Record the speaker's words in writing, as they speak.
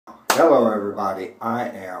Hello everybody, I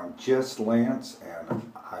am just Lance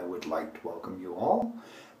and I would like to welcome you all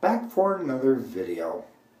back for another video.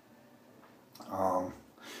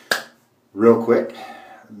 Real quick,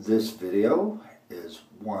 this video is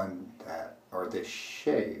one that, or this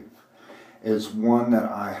shave, is one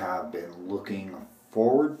that I have been looking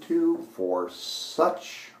forward to for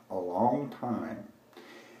such a long time.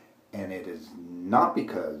 And it is not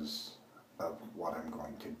because of what I'm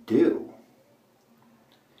going to do,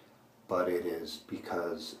 but it is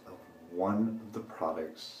because of one of the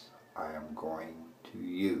products I am going to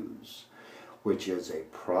use, which is a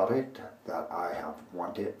product that I have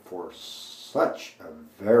wanted for such a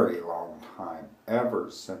very long time,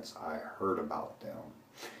 ever since I heard about them.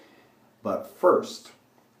 But first,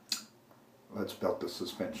 let's belt the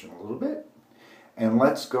suspension a little bit, and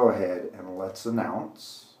let's go ahead and let's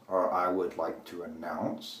announce, or I would like to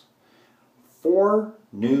announce, 4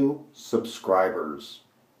 new subscribers.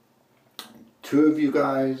 2 of you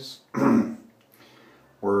guys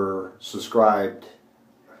were subscribed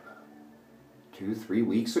 2-3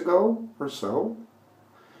 weeks ago or so,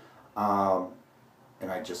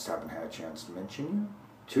 and I just haven't had a chance to mention you.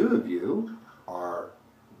 2 of you are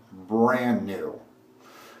brand new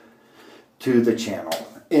to the channel.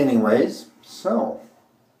 Anyways, so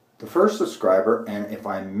the first subscriber, and if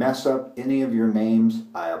I mess up any of your names,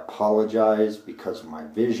 I apologize because of my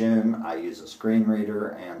vision. I use a screen reader,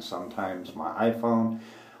 and sometimes my iPhone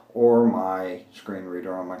or my screen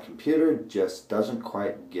reader on my computer just doesn't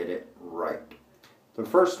quite get it right. The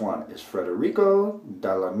first one is Federico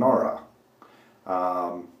Dalla Nora.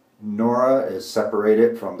 Nora is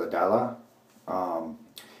separated from the Dalla.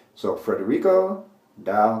 So Federico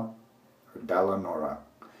Dalla Nora.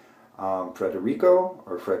 Federico,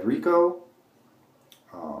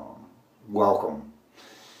 welcome.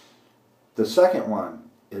 The second one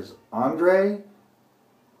is Andre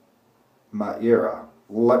Maira.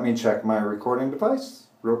 Let me check my recording device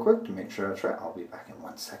real quick to make sure that's right. I'll be back in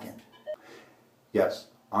 1 second. Yes,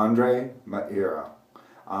 Andre Maira.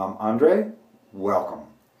 Andre, welcome.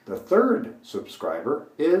 The third subscriber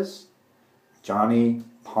is Johnny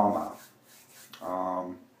Palma.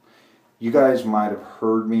 You guys might have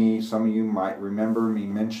heard me, some of you might remember me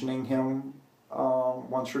mentioning him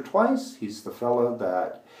once or twice. He's the fella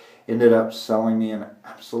that ended up selling me an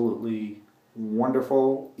absolutely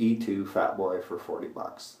wonderful E2 Fat Boy for 40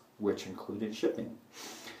 bucks, which included shipping.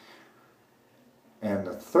 And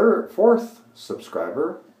the fourth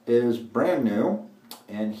subscriber is brand new,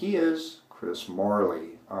 and he is Chris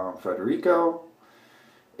Morley. Federico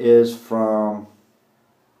is from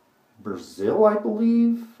Brazil, I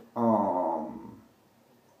believe.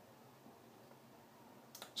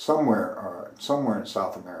 Somewhere in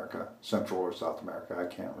South America, Central or South America, I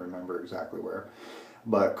can't remember exactly where.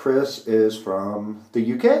 But Chris is from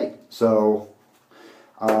the UK, so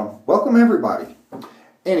welcome everybody.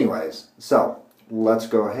 Anyways, so let's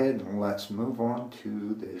go ahead and let's move on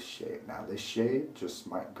to this shade. Now this shade just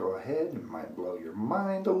might go ahead and might blow your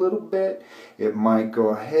mind a little bit. It might go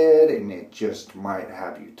ahead and it just might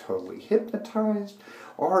have you totally hypnotized.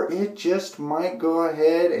 Or it just might go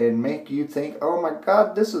ahead and make you think, oh my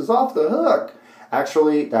God, this is off the hook.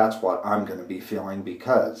 Actually, that's what I'm going to be feeling,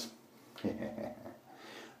 because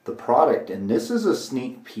the product, and this is a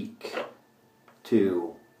sneak peek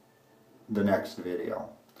to the next video.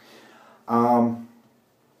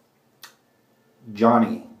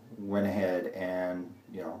 Johnny went ahead and,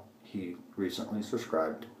 he recently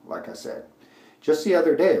subscribed, like I said, just the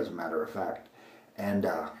other day, as a matter of fact. And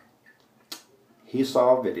he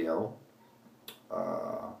saw a video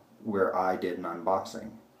where I did an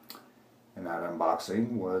unboxing. And that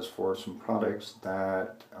unboxing was for some products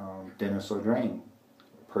that Dennis O'Drain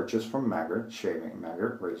purchased from Maggot, shaving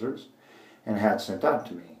Maggot razors, and had sent out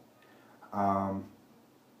to me.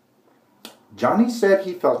 Johnny said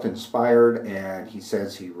he felt inspired, and he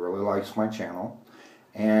says he really likes my channel,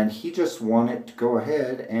 and he just wanted to go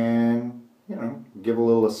ahead and, give a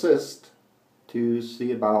little assist to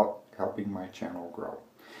see about helping my channel grow.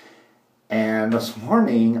 And this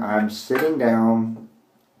morning I'm sitting down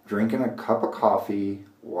drinking a cup of coffee,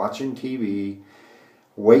 watching TV,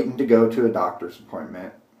 waiting to go to a doctor's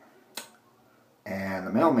appointment, and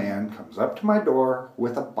the mailman comes up to my door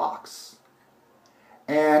with a box.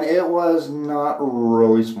 And it was not a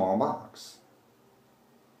really small box.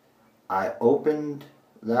 I opened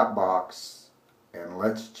that box, and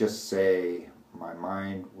let's just say my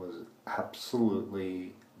mind was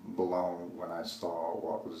absolutely blown when I saw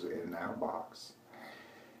what was in that box.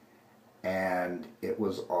 And it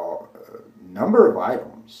was a number of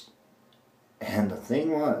items, and the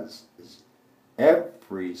thing was,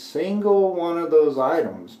 every single one of those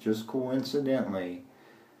items, just coincidentally,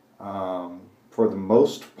 for the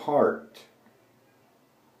most part,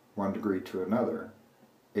 1 degree to another,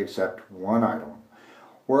 except one item,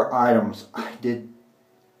 were items I did,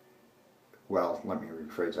 well, let me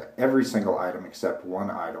rephrase that. Every single item except one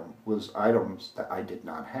item was items that I did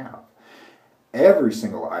not have. Every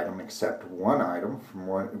single item except one item from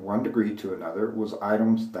one degree to another was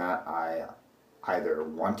items that I either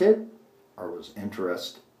wanted or was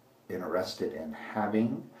interested in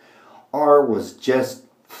having, or was just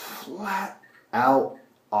flat out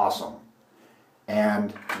awesome.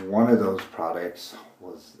 And one of those products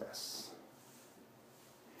was this.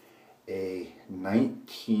 A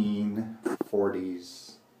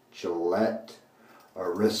 1940s Gillette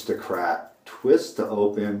Aristocrat twist to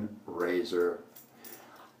open razor.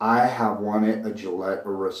 I have wanted a Gillette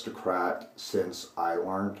Aristocrat since I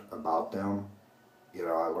learned about them. You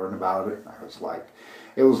know, I learned about it. I was like,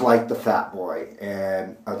 it was like the Fat Boy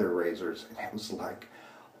and other razors. And it was like,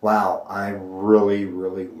 wow, I really,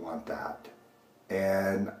 really want that.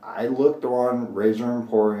 And I looked on Razor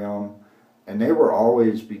Emporium, and they were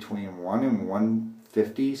always between $1 and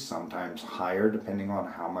 $150, sometimes higher, depending on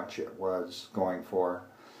how much it was going for,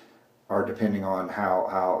 or depending on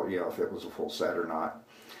how you know, if it was a full set or not.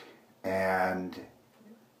 And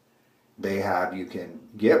they have, you can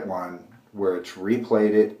get one where it's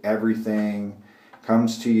replated, everything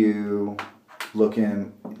comes to you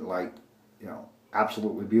looking like, you know,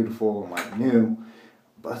 absolutely beautiful and like new,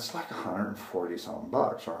 but it's like 140 something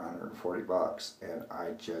bucks or 140 bucks, and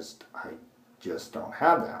I just don't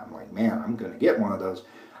have that. I'm like, man, I'm going to get one of those.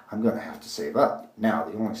 I'm going to have to save up. Now,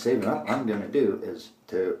 the only saving up I'm going to do is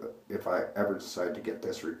to, if I ever decide to get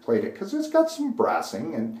this replated, because it's got some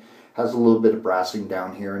brassing and has a little bit of brassing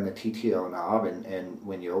down here in the TTO knob, and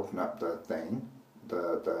when you open up the thing,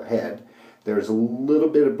 the head, there's a little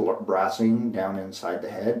bit of brassing down inside the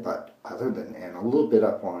head, but other than, and a little bit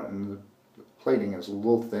up on it, and the plating is a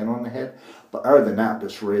little thin on the head, but other than that,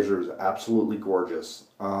 this razor is absolutely gorgeous.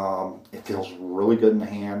 It feels really good in the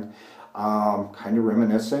hand, kind of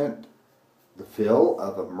reminiscent, the feel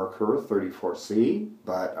of a Merkur 34C,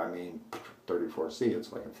 but I mean, 34C,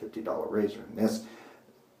 it's like a $50 razor, and this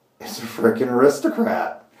is a freaking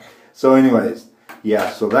Aristocrat. So anyways,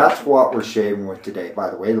 yeah, so that's what we're shaving with today.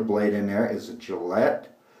 By the way, the blade in there is a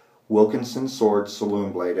Gillette Wilkinson Sword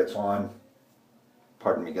Saloon blade. It's on,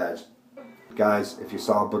 pardon me guys. Guys, if you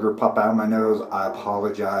saw a booger pop out of my nose, I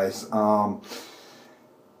apologize.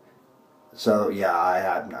 So yeah,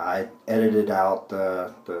 I edited out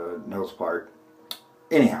the nose part.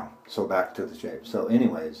 Anyhow, so back to the shave. So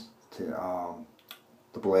anyways,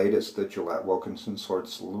 the blade is the Gillette Wilkinson Sword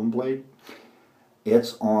Saloon blade.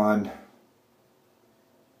 It's on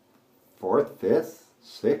 4th, 5th,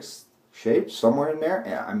 6th shave, somewhere in there.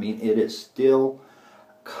 Yeah, I mean, it is still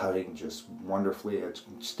cutting just wonderfully. It's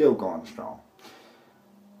still going strong.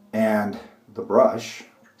 And the brush,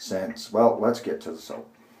 since, well, let's get to the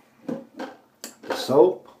soap. The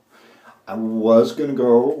soap, I was going to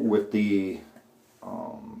go with the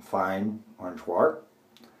fine orange wart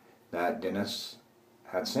that Dennis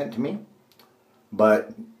had sent to me,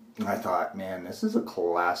 but I thought, man, this is a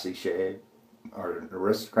classy shave, or an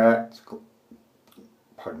Aristocrat,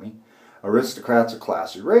 pardon me, Aristocrat's a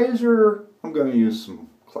classy razor. I'm going to use some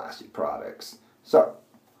classy products. So,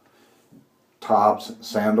 TOBS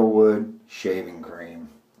Sandalwood Shaving Cream.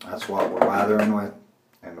 That's what we're lathering with,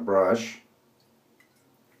 and the brush.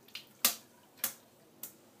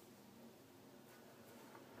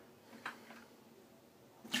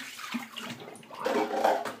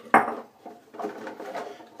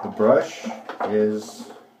 The brush is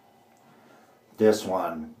this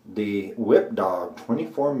one, the Whip Dog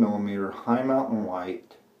 24mm High Mountain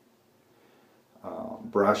White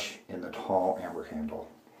brush in the tall amber handle.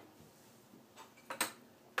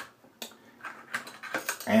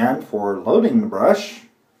 And for loading the brush,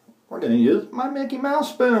 we're going to use my Mickey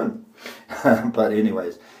Mouse spoon. But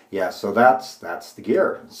anyways, yeah, so that's the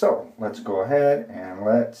gear. So let's go ahead and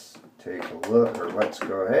let's take a look, or let's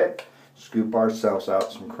go ahead, scoop ourselves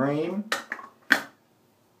out some cream.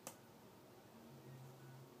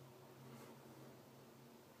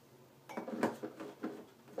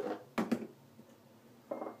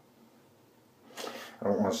 I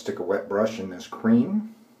don't want to stick a wet brush in this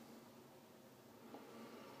cream.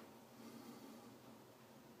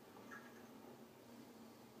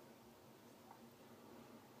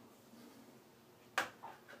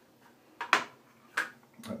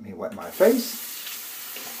 Let me wet my face.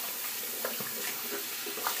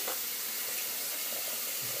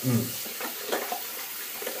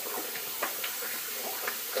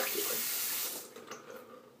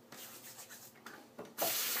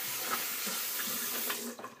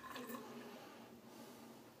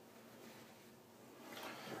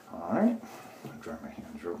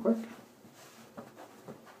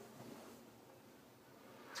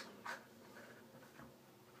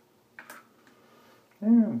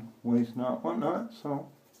 and waste not, whatnot, so.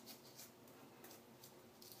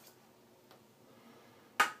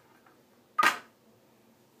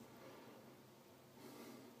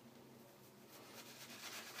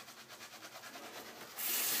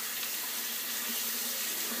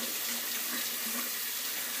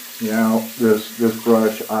 Now, this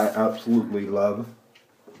brush I absolutely love.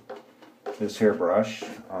 This hairbrush.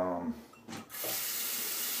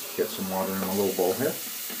 Get some water in a little bowl here.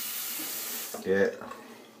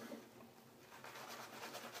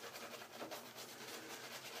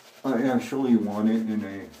 I actually won it in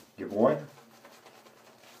a giveaway.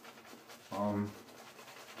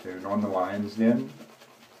 Dude, on the Lion's Den.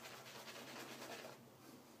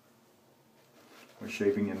 We're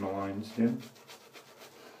shaving in the Lion's Den.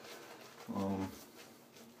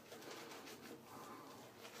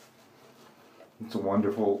 It's a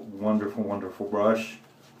wonderful, wonderful, wonderful brush.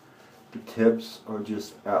 The tips are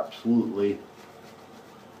just absolutely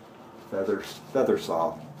feather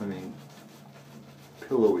soft. I mean,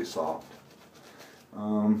 pillowy soft.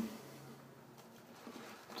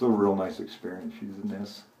 It's a real nice experience using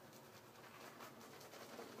this.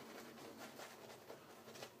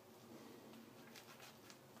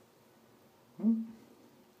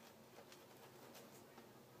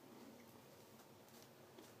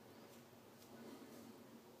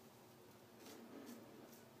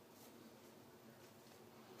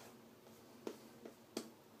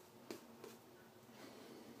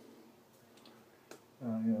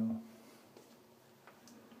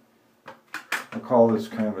 I call this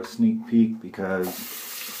kind of a sneak peek because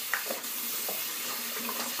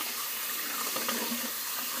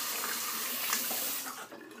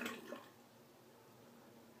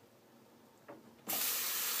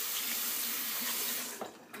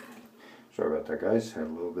sorry about that, guys. Had a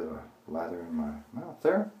little bit of lather in my mouth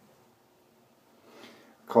there. I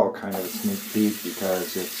call it kind of a sneak peek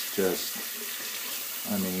because it's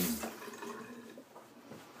just, I mean,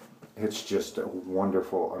 it's just a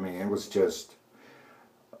wonderful, I mean, it was just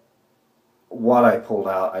what I pulled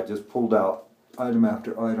out. I just pulled out item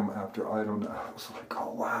after item after item. I was like,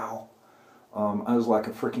 oh wow. I was like a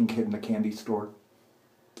freaking kid in a candy store.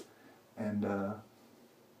 And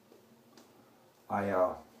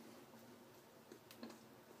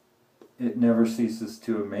it never ceases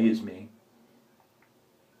to amaze me,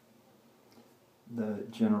 the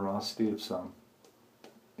generosity of some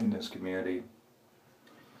in this community.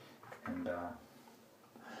 And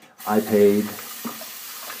I paid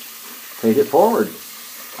it forward.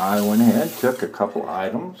 I went ahead, took a couple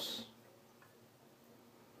items,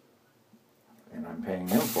 and I'm paying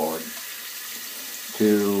them forward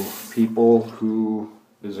to people who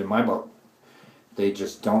is in my book. They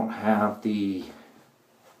just don't have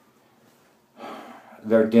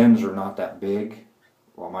their dens are not that big.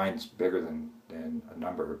 Well, mine's bigger than a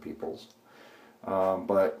number of people's.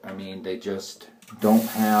 But, I mean, they just don't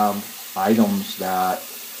have items that,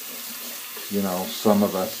 you know, some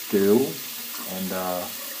of us do.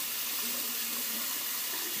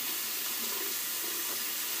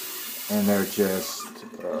 And they're just,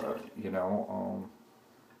 you know,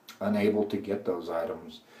 unable to get those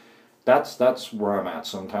items. That's where I'm at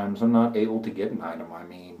sometimes. I'm not able to get an item. I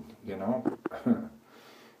mean, you know,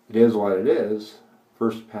 it is what it is.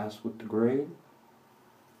 First pass with the grade.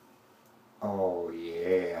 Oh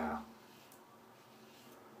yeah.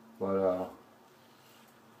 But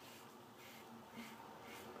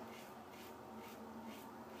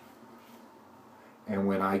and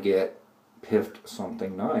when I get piffed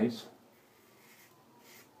something nice,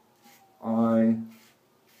 oh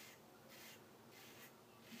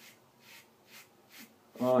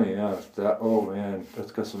yeah, oh man,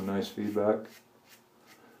 that's got some nice feedback.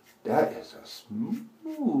 That is a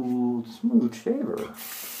smooth shaver.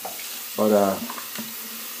 But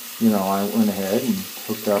you know, I went ahead and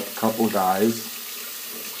hooked up a couple of guys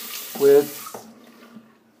with,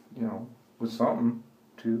 you know, with something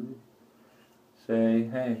to say,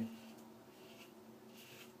 hey,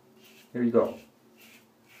 here you go.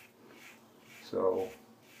 So,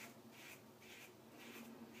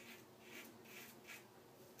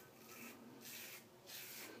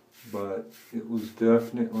 but it was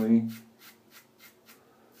definitely,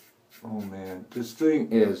 oh man, this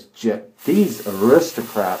thing is these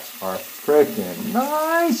aristocrats are freaking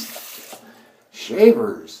nice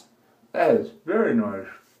shavers. That is very nice.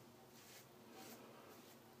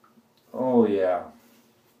 Oh yeah.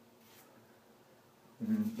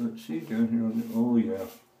 And let's see down here on the, oh yeah.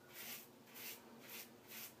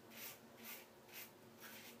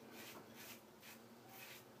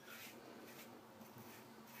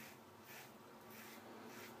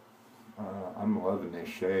 I'm loving this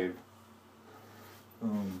shave.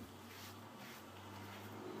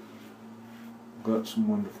 Got some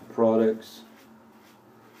wonderful products.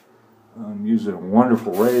 I'm using a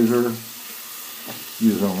wonderful razor,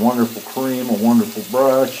 using a wonderful cream, a wonderful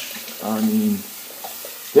brush. I mean,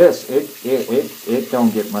 this, it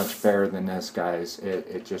don't get much better than this, guys.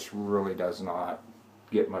 It just really does not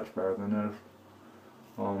get much better than this.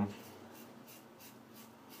 Oh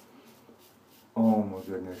my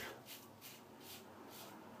goodness.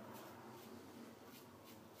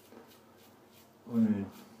 I mean,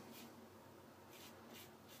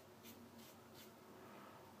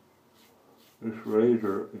 this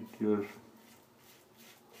razor, it just,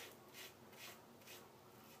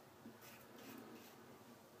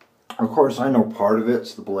 of course I know part of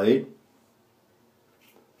it's the blade,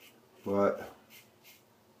 but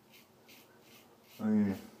I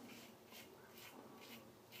mean,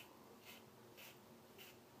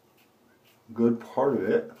 good part of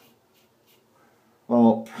it,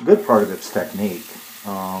 well, good part of it's technique,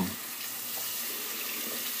 you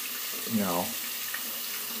know,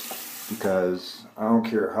 because I don't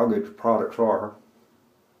care how good your products are,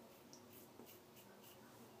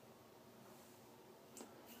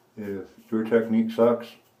 if your technique sucks,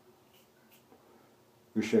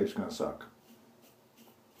 your shave's gonna suck.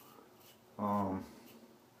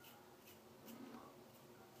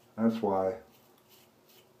 That's why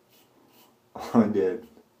I did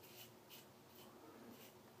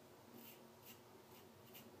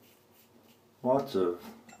lots of,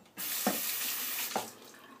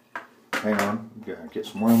 hang on, I'm gonna get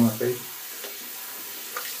some more on my face.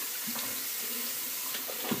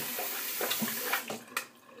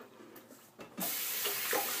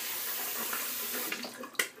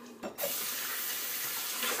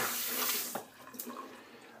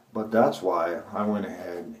 But that's why I went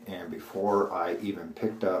ahead and before I even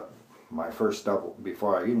picked up my first double,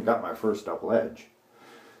 before I even got my first double edge,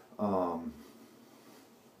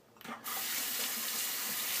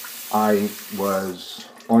 I was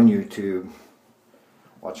on YouTube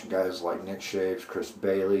watching guys like Nick Shaves, Chris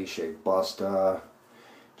Bailey, Shave Busta,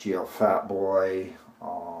 GL Fatboy,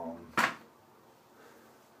 oh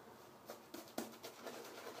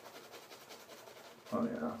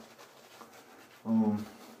yeah,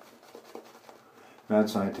 Mad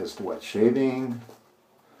Scientist Wet Shaving,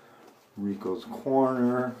 Rico's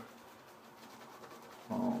Corner,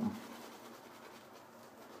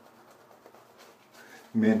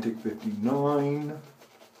 Mantic 59,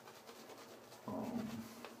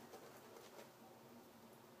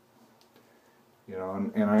 you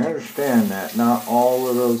know, and I understand that not all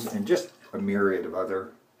of those, and just a myriad of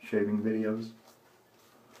other shaving videos,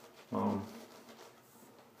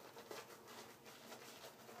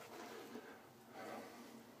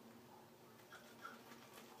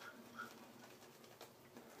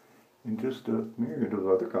 and just a myriad of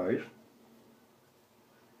other guys,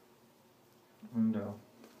 and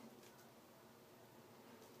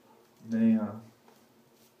they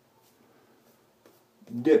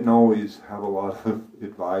didn't always have a lot of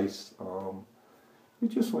advice. We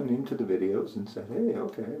just went into the videos and said, hey,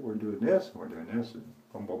 okay, we're doing this, and we're doing this, and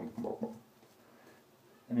boom, boom, boom, boom, boom.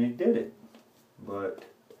 And they did it, but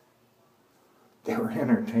they were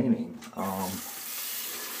entertaining.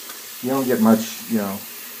 You don't get much, you know,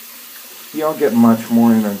 you don't get much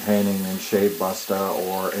more entertaining than Shave Busta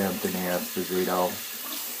or Anthony Esposito.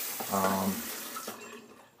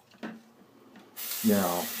 You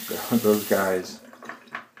know, those guys,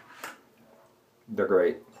 they're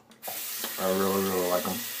great. I really, really like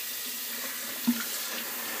them.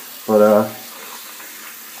 But,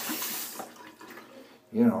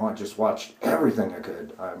 you know, I just watched everything I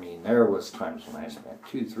could. I mean, there was times when I spent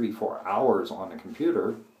 2, 3, 4 hours on the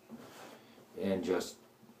computer and just,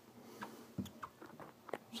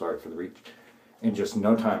 sorry for the reach, in just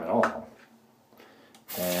no time at all.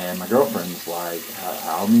 And my girlfriend's like,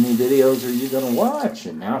 how many videos are you going to watch?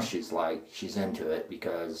 And now she's like, she's into it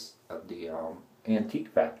because of the antique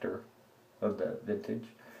factor of the vintage.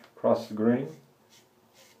 Across the grain.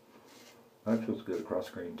 That feels good across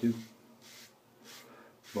the grain too.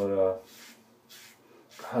 But,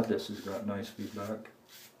 God, this has got nice feedback.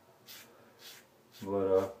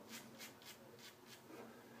 But,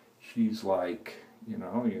 she's like, you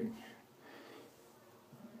know, you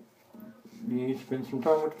need to spend some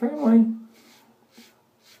time with the family.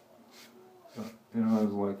 And I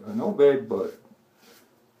was like, I know, babe, but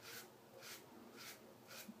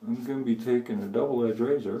I'm going to be taking a double-edged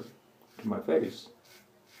razor to my face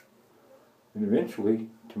and eventually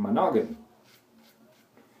to my noggin.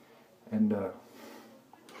 And I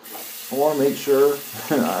want to make sure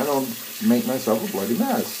I don't make myself a bloody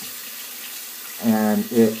mess. And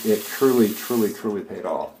it truly, truly, truly paid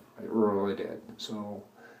off. It really did. So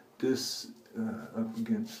this up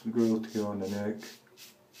against the growth here on the neck.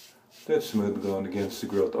 That's smooth going against the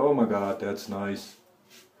growth. Oh my God, that's nice.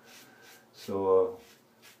 So,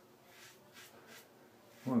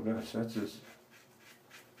 oh my gosh, that's just.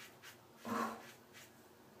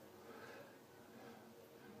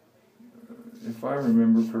 If I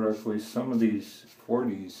remember correctly, some of these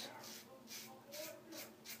 40s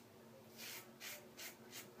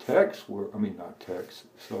techs were, I mean not techs,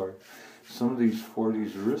 sorry. Some of these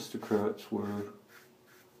 40s aristocrats were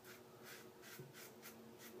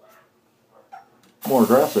More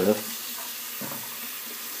aggressive.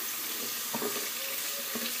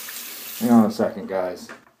 Hang on a second, guys.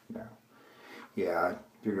 Yeah, I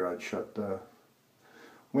figured I'd shut the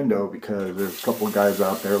window because there's a couple of guys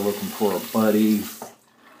out there looking for a buddy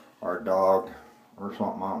or a dog or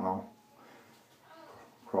something, I don't know.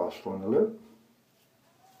 Crossed on the lip.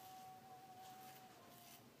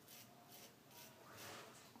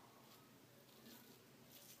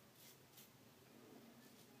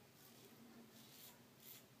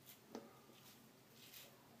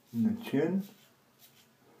 in the chin.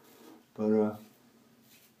 But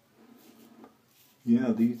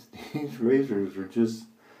yeah, these razors are just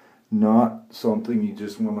not something you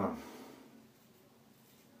just want to.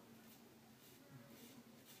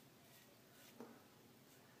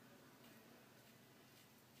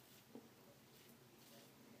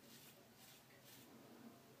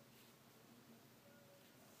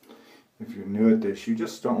 If you're new at this, you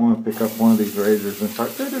just don't want to pick up one of these razors and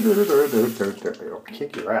start. It'll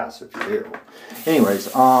kick your ass if you do.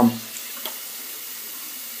 Anyways,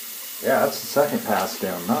 yeah, that's the second pass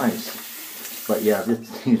down. Nice. But yeah,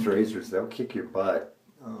 these razors, they'll kick your butt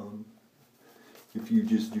If you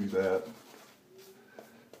just do that.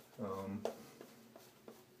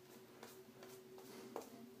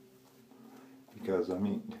 Because, I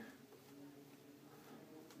mean,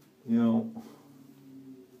 you know,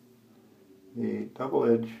 a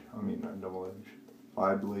double edge, I mean not double edge,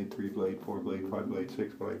 5 blade, 3 blade, 4 blade, 5 blade,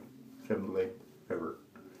 6 blade, 7 blade, ever.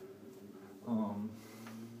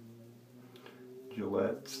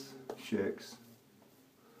 Gillettes, Chicks,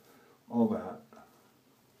 all that.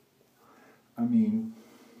 I mean,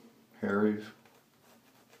 Harry's.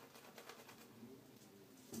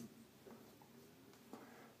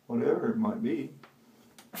 whatever it might be.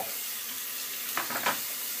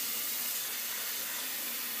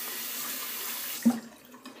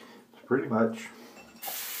 It's pretty much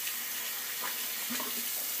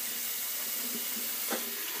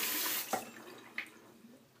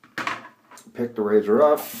pick the razor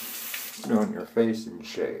up, put it on your face and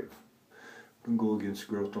shave. And go against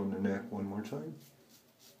growth on the neck one more time.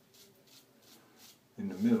 In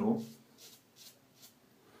the middle.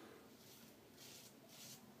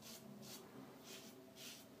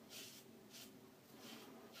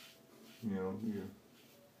 You know,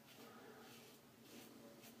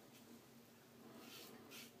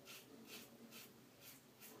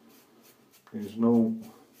 there's no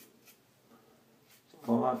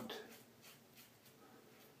thought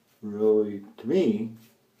really, to me.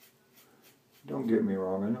 Don't get me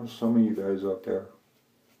wrong, I know some of you guys out there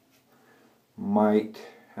might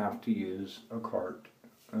have to use a cart.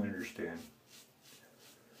 I understand.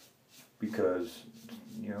 Because,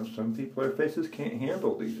 you know, some people, their faces can't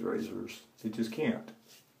handle these razors. They just can't.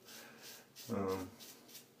 You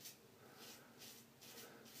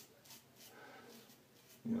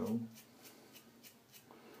know.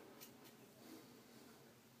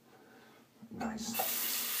 Nice.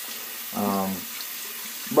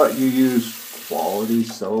 But you use quality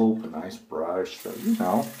soap, a nice brush, so you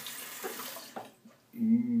know.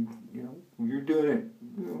 You know, you're doing it,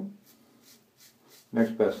 you know,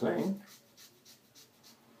 next best thing.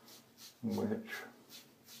 Which,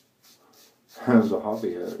 as a hobby,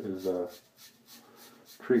 is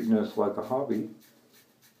treating us like a hobby.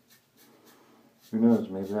 Who knows,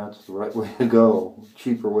 maybe that's the right way to go,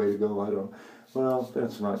 cheaper way to go, I don't, well,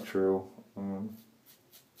 that's not true.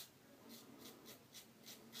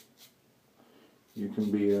 You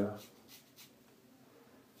can be a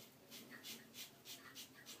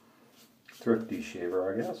thrifty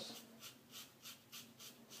shaver, I guess.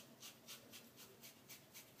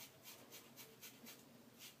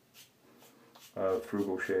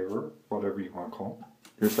 Frugal shaver, whatever you want to call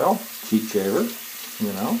yourself. Cheap shaver,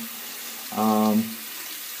 you know.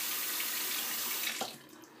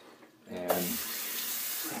 And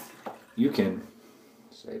you can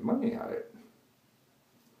save money at it.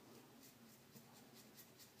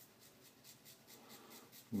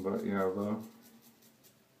 But you have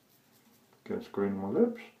against graining my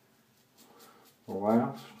lips, the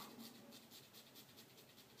last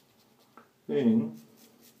thing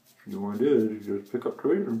you want to do is you just pick up the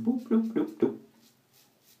razor and boop, boop, boop, boop.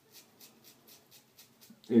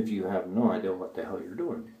 If you have no idea what the hell you're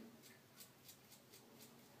doing.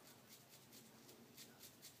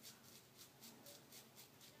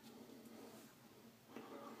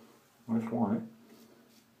 That's why.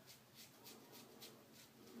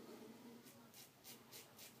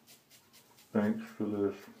 Thanks for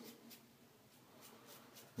this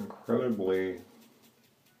incredibly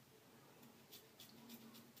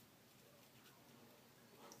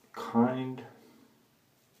kind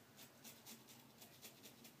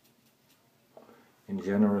and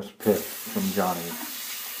generous pick from Johnny.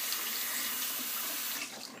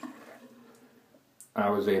 I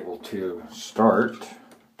was able to start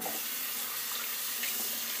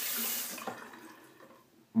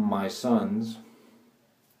my son's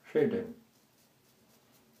shaving.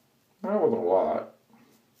 Not with a lot.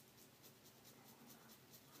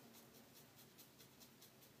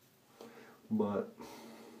 But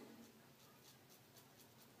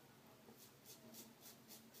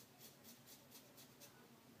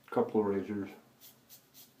a couple of razors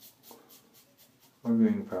are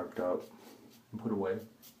being packed up and put away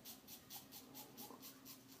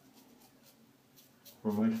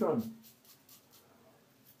for my son.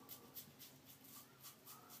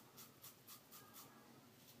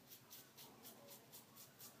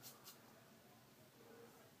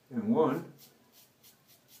 And one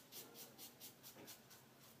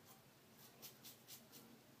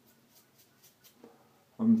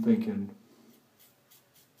I'm thinking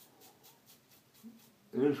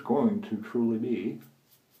is going to truly be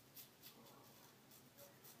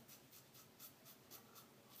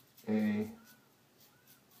a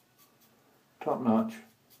top-notch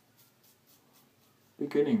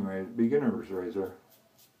beginner's razor.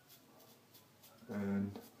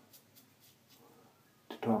 And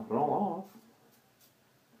to top it all off,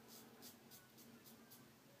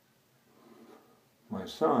 my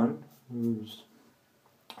son, who's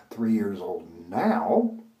 3 years old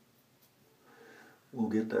now, will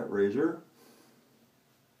get that razor,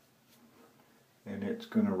 and it's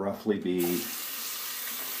going to roughly be,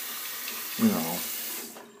 you know,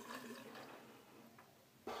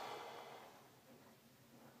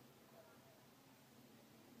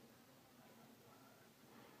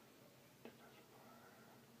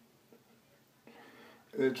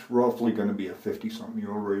 it's roughly going to be a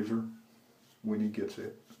 50-something-year-old razor when he gets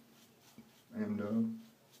it. And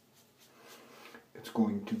it's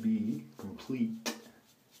going to be complete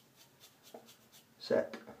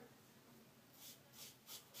set.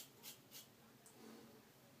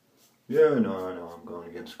 Yeah, I know, I'm going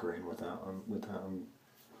against the grain with how I'm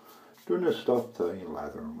doing this stuff to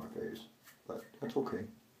lather on my face. But that's okay.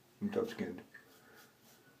 I'm tough-skinned.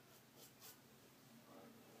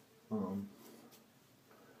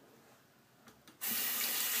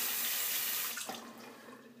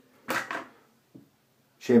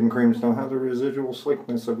 Shaving creams don't have the residual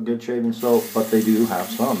slickness of a good shaving soap, but they do have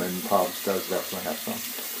some, and TOBS does definitely have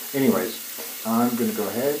some. Anyways, I'm going to go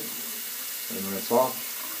ahead and rinse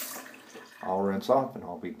off. I'll rinse off, and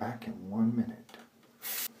I'll be back in 1 minute.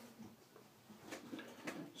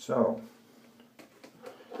 So,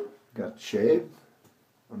 got the shave.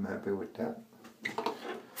 I'm happy with that.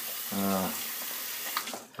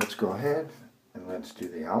 Let's go ahead and let's do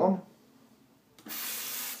the alum.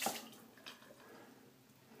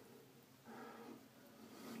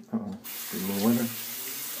 A little winter.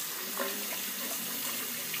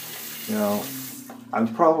 You know,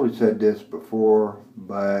 I've probably said this before,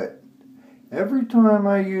 but every time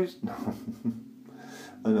I use,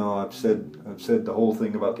 I know I've said the whole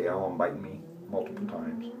thing about the alum biting me multiple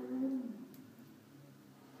times.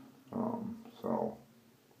 So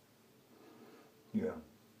yeah.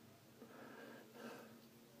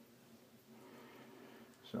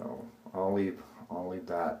 So I'll leave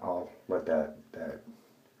that. I'll let that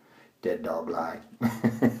dead dog lie.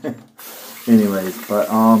 Anyways, but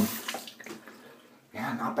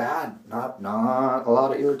yeah, not bad. Not a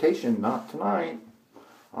lot of irritation. Not tonight.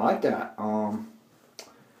 I like that.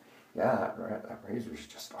 Yeah, that razor's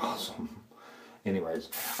just awesome. Anyways,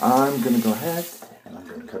 I'm gonna go ahead and I'm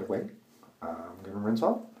gonna cut away. I'm gonna rinse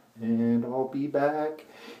off, and I'll be back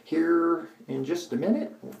here in just a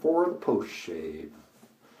minute for the post shave.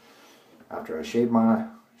 After I shave my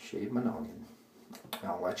noggin.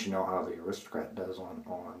 I'll let you know how the aristocrat does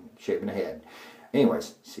on shaving the head.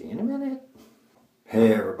 Anyways, see you in a minute.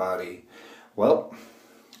 Hey everybody. Well,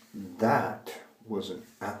 that was an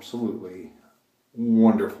absolutely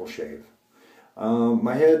wonderful shave.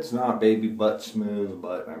 My head's not baby butt smooth,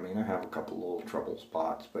 but I mean, I have a couple little trouble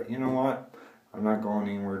spots. But you know what? I'm not going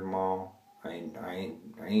anywhere tomorrow. I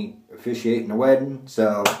ain't officiating a wedding,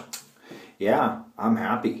 so yeah, I'm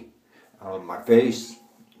happy. My face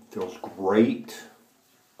feels great.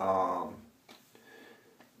 The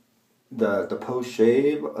post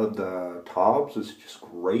shave of the TOBS is just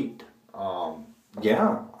great.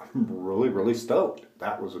 Yeah, I'm really stoked.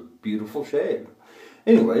 That was a beautiful shave.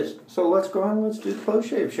 Anyways, so let's go on and let's do the post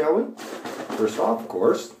shave, shall we? First off, of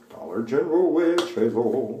course, Dollar General Witch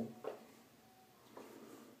Hazel.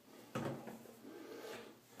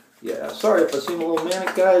 Yeah, sorry if I seem a little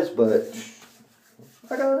manic, guys, but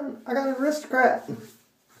I got an aristocrat.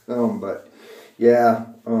 But yeah,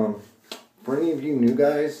 for any of you new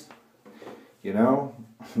guys, you know,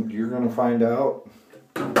 you're gonna find out.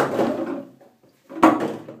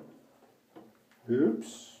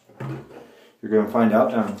 Oops. You're going to find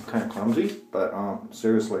out that I'm kind of clumsy, but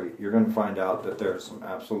seriously, you're going to find out that there's some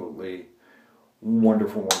absolutely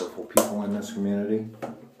wonderful people in this community.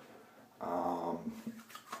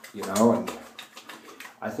 You know, and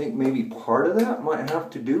I think maybe part of that might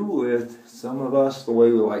have to do with some of us, the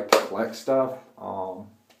way we like to collect stuff.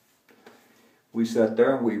 We sit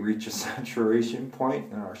there and we reach a saturation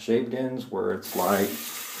point in our shaved ends where it's like,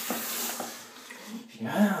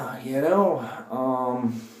 yeah, you know,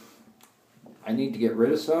 I need to get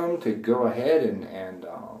rid of some to go ahead and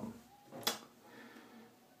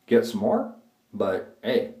get some more. But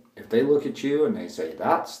hey, if they look at you and they say,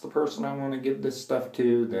 that's the person I want to give this stuff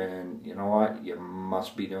to, then you know what? You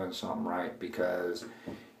must be doing something right, because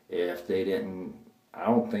if they didn't, I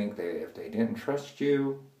don't think if they didn't trust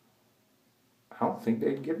you, I don't think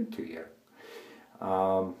they'd give it to you.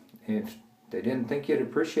 If they didn't think you'd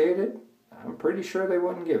appreciate it, I'm pretty sure they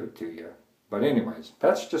wouldn't give it to you. But anyways,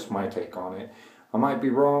 that's just my take on it. I might be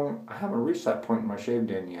wrong. I haven't reached that point in my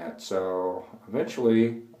shaved in yet. So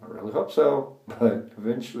eventually, I really hope so. But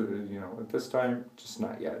eventually, you know, at this time, just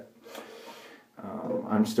not yet.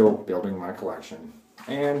 I'm still building my collection.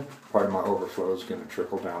 And part of my overflow is going to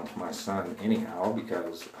trickle down to my son anyhow,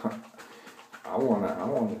 because I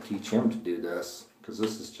want to teach him to do this, because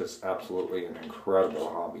this is just absolutely an incredible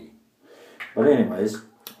hobby. But anyways,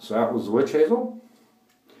 so that was the witch hazel.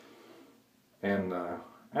 And the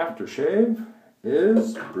aftershave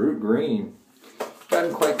is Brut green.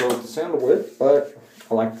 Doesn't quite go with the sandalwood, but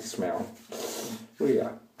I like the smell. So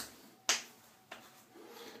yeah,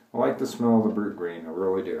 I like the smell of the Brut green. I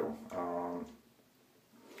really do.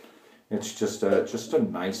 It's just a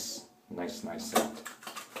nice scent.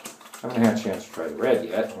 I haven't had a chance to try the red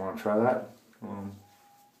yet. Want to try that?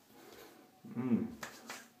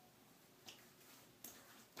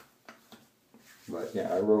 But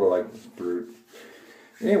yeah, I really like this Brut.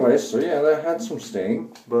 Anyway, so yeah, that had some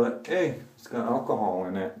sting, but hey, it's got alcohol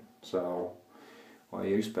in it, so what do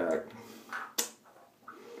you expect?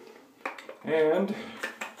 And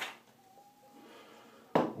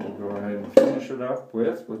we'll go ahead and finish it up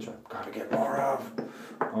with, which I've got to get more of,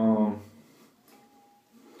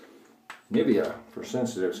 Nivea for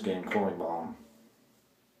sensitive skin cooling balm.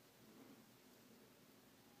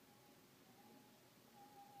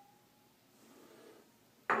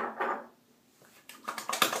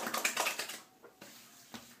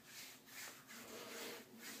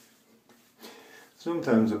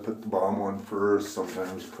 Sometimes I put the balm on first,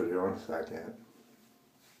 sometimes put it on second.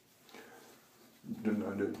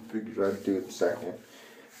 Didn't figure I'd do it second.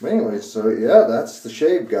 But anyway, so yeah, that's the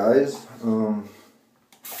shave, guys.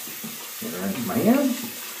 Get it into my hand.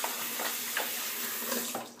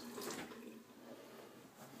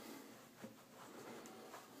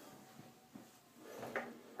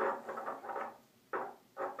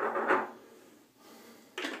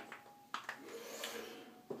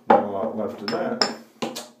 Not a lot left of that.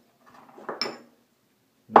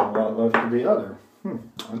 Not a lot left of the other.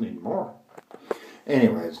 I need more.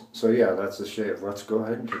 Anyways, so yeah, that's the shave. Let's go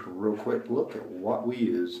ahead and take a real quick look at what we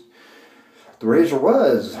use. The razor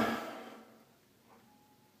was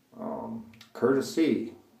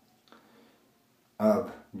courtesy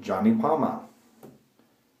of Johnny Palma,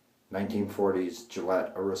 1940s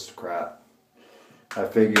Gillette Aristocrat. I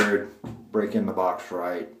figured break in the box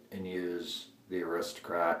right and use the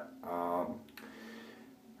Aristocrat.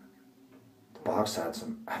 The box had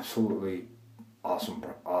some absolutely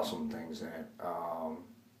awesome things in it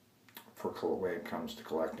for when it comes to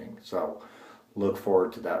collecting. So look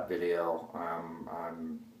forward to that video.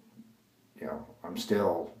 I'm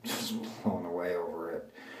still just blown away over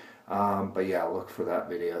it. But yeah, look for that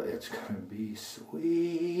video. It's gonna be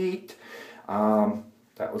sweet.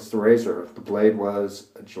 that was the razor. The blade was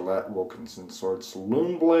a Gillette Wilkinson Sword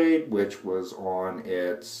Saloon blade, which was on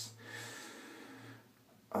its,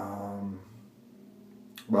 well,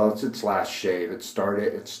 it's its last shave. It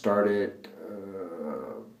started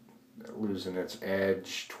losing its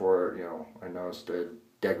edge toward, I noticed a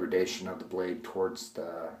degradation of the blade towards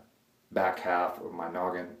the back half of my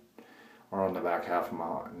noggin, or on the back half of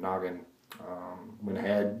my noggin. Went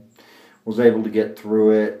ahead, was able to get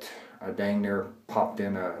through it. I dang near popped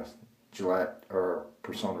in a Gillette or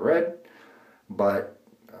Persona Red, but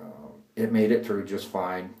it made it through just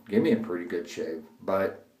fine. Gave me a pretty good shave,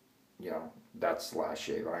 but that's the last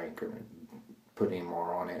shave. I ain't gonna put any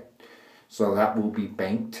more on it. So that will be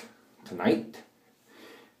banked tonight.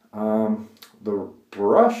 The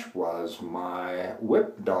brush was my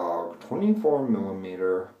Whip Dog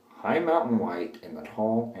 24mm High Mountain White in the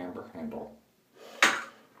tall amber handle,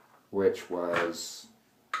 which was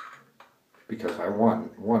because I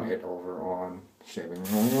won it over on Shaving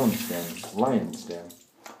Lion's Den.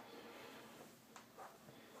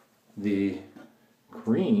 The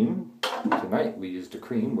cream, tonight we used a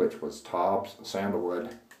cream which was TOBS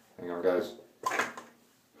Sandalwood. Hang on, guys.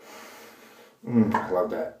 I love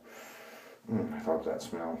that. I love that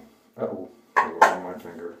smell. Uh-oh, a little on my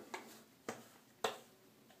finger.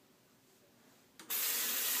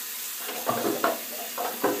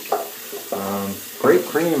 Great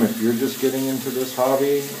cream if you're just getting into this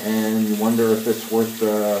hobby and you wonder if it's worth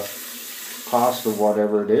the cost of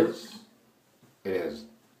whatever it is. It is.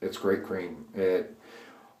 It's great cream. It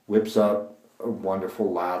whips up a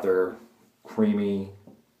wonderful lather, creamy,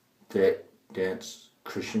 thick, dense,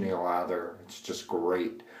 cushiony lather. It's just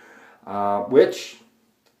great. Which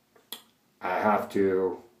I have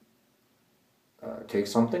to take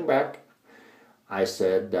something back. I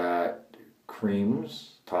said that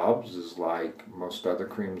creams, TOBS, is like most other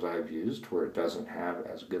creams I've used, where it doesn't have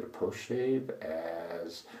as good a post shave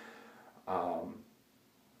as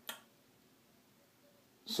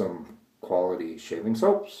some quality shaving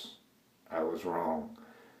soaps. I was wrong.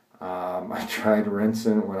 I tried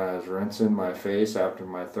rinsing. When I was rinsing my face after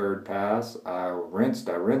my third pass, I rinsed,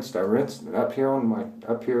 and up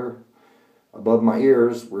here above my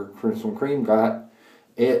ears where some cream got,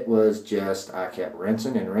 it was just, I kept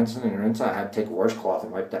rinsing and rinsing and rinsing. I had to take a washcloth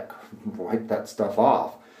and wipe that stuff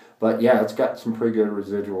off. But yeah, it's got some pretty good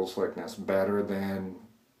residual slickness, better than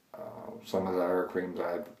some of the other creams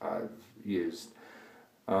I've used.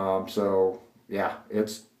 So yeah,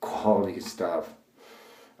 it's quality stuff.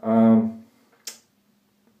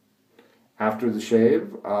 After the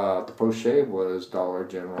shave, the post shave was Dollar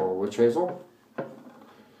General Witch Hazel,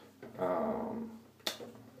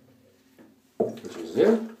 which is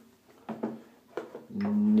it.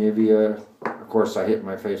 Nivea, of course I hit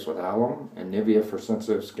my face with alum, and Nivea for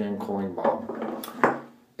sensitive skin cooling balm.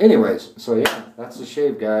 Anyways, so yeah, that's the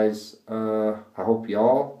shave, guys. I hope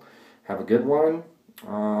y'all have a good one.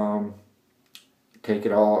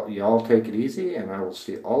 Y'all take it easy, and I will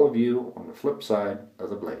see all of you on the flip side of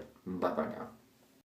the blade. Bye bye now.